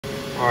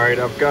Alright,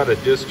 I've got a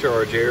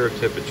discharge air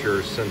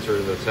temperature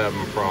sensor that's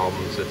having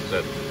problems. It's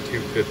at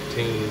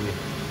 215,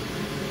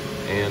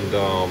 and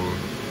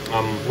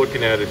I'm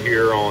looking at it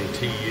here on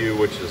TU,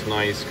 which is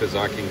nice because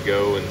I can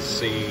go and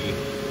see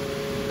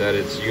that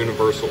it's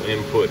universal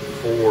input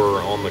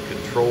 4 on the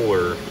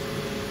controller.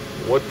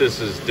 What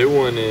this is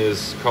doing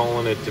is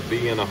calling it to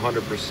be in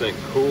 100%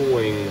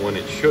 cooling when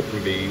it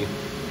shouldn't be.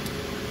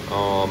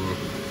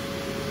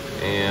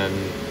 And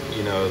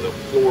you know, the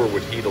floor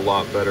would heat a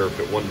lot better if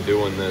it wasn't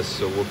doing this,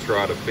 so we'll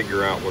try to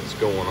figure out what's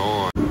going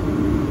on.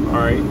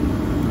 Alright,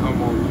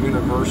 I'm on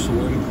universal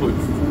input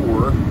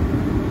 4.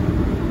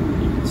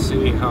 You can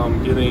see how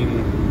I'm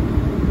getting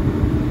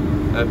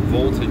that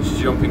voltage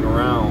jumping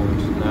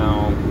around.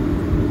 Now,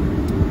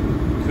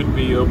 could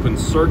be open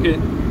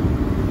circuit,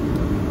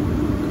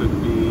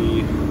 could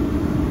be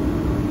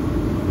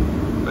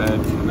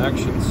bad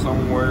connection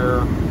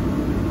somewhere.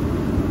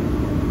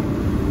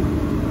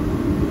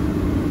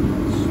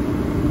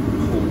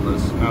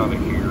 Out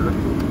of here.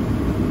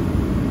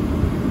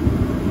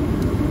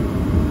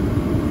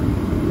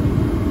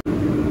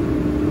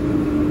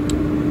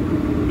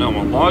 Now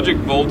my logic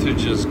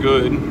voltage is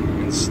good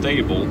and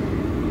stable,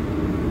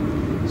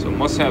 so it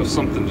must have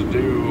something to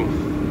do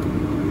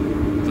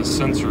with the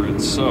sensor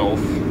itself.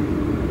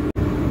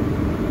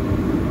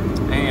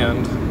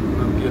 And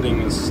I'm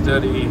getting a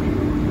steady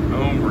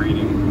ohm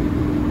reading.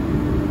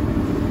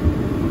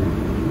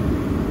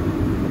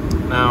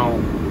 Now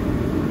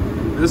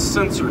this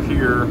sensor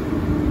here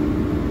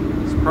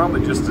is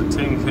probably just a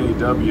 10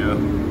 kW.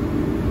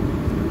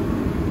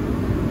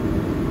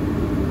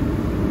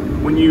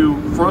 When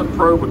you front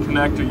probe a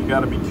connector, you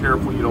got to be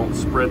careful you don't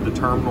spread the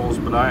terminals,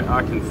 but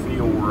I can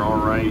feel we're all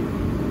right.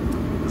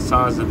 The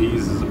size of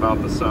these is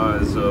about the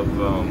size of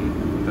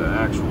the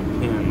actual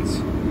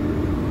pins.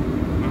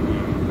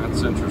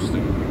 That's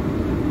interesting.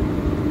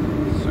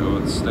 So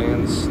it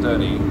stands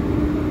steady.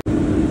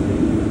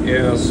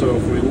 Yeah, so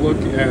if we look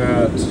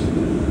at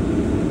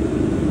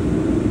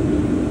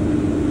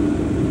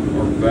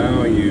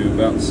value,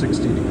 about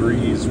 60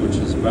 degrees, which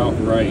is about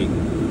right. I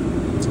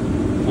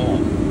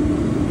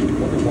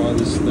wonder why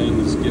this thing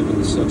is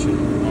giving such an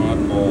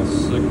oddball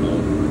signal.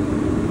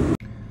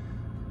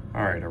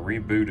 Alright, I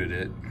rebooted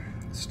it.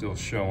 It's still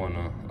showing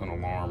an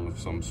alarm of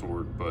some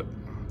sort, but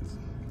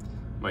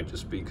it might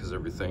just be because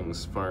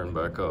everything's firing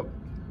back up.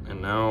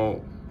 And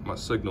now my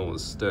signal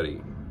is steady.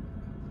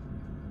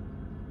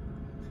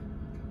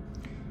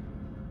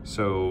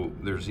 So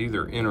there's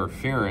either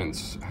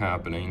interference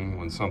happening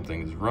when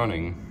something is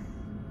running,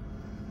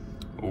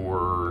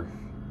 or,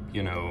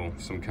 you know,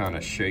 some kind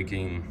of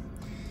shaking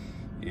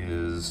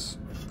is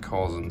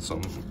causing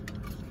some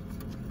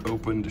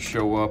open to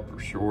show up or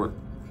short,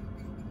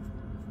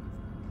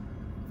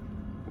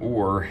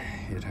 or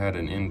it had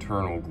an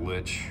internal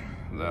glitch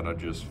that I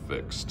just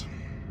fixed.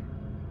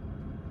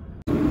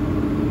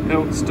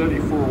 Held steady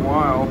for a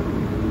while,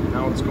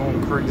 now it's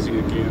going crazy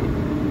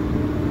again.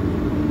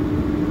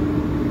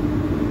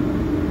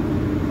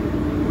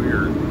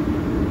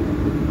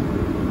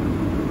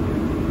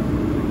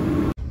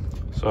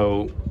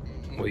 So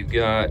we've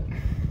got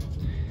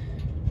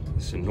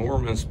this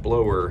enormous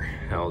blower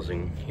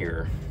housing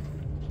here,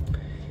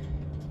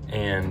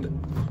 and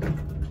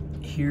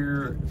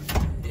here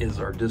is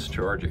our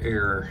discharge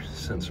air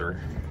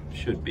sensor,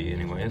 should be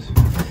anyways.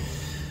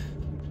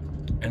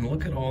 And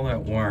look at all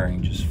that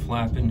wiring just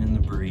flapping in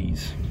the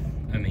breeze.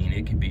 I mean,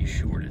 it could be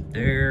shorted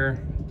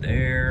there.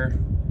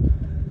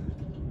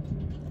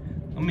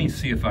 Let me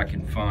see if I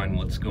can find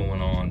what's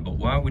going on, but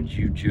why would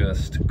you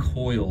just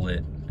coil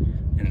it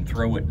and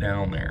throw it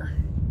down there?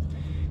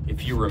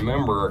 If you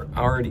remember,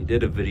 I already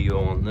did a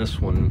video on this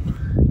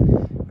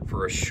one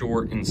for a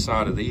short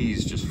inside of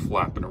these just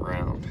flapping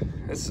around.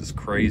 This is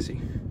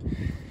crazy.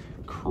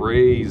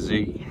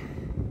 Crazy.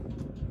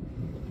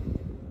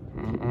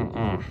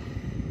 All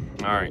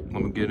right,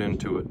 let me get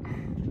into it.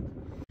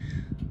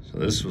 So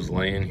this was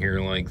laying here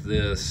like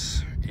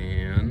this,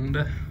 and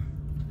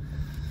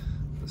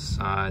the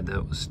side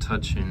that was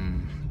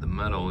touching the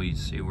metal, you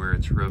see where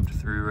it's rubbed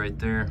through right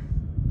there?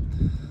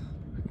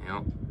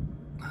 Yep,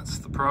 that's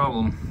the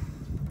problem.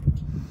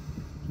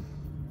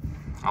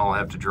 I'll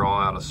have to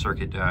draw out a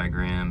circuit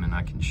diagram and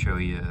I can show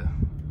you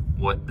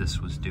what this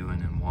was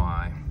doing and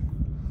why.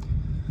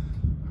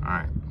 All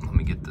right, let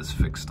me get this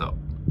fixed up.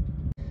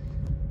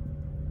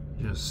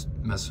 Just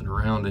messing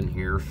around in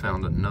here,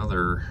 found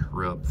another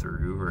rub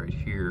through right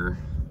here.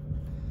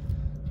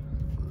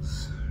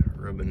 Was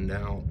rubbing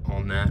down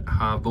on that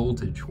high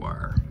voltage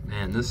wire.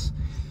 Man, this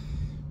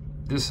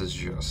is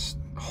just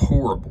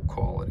horrible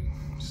quality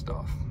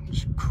stuff.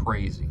 Just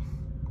crazy.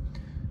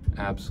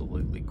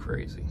 Absolutely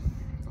crazy.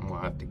 I'm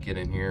gonna have to get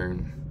in here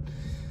and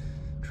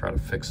try to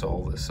fix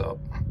all this up.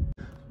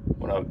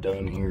 What I've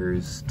done here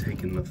is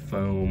taken the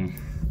foam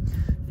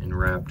and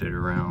wrapped it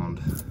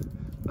around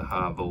the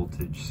high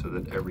voltage so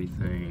that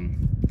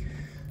everything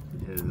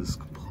is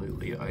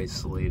completely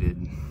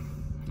isolated.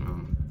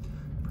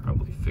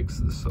 Probably fix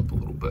this up a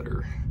little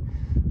better,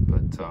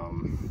 but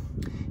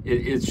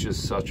it's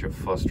just such a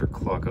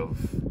cluck of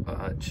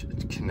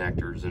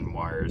connectors and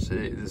wires.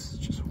 This is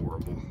just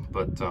horrible,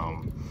 but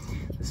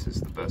this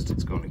is the best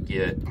it's going to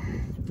get.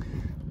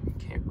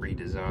 Can't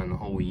redesign the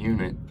whole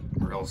unit,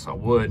 or else I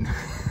would.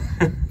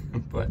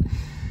 But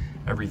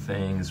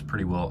everything is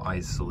pretty well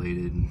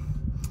isolated,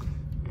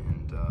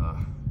 and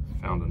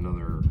found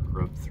another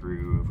rub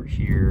through over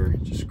here.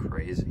 Just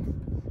crazy.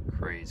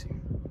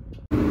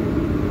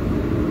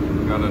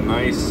 Got a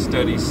nice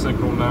steady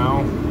signal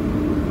now,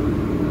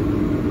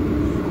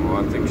 so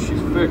I think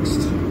she's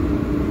fixed.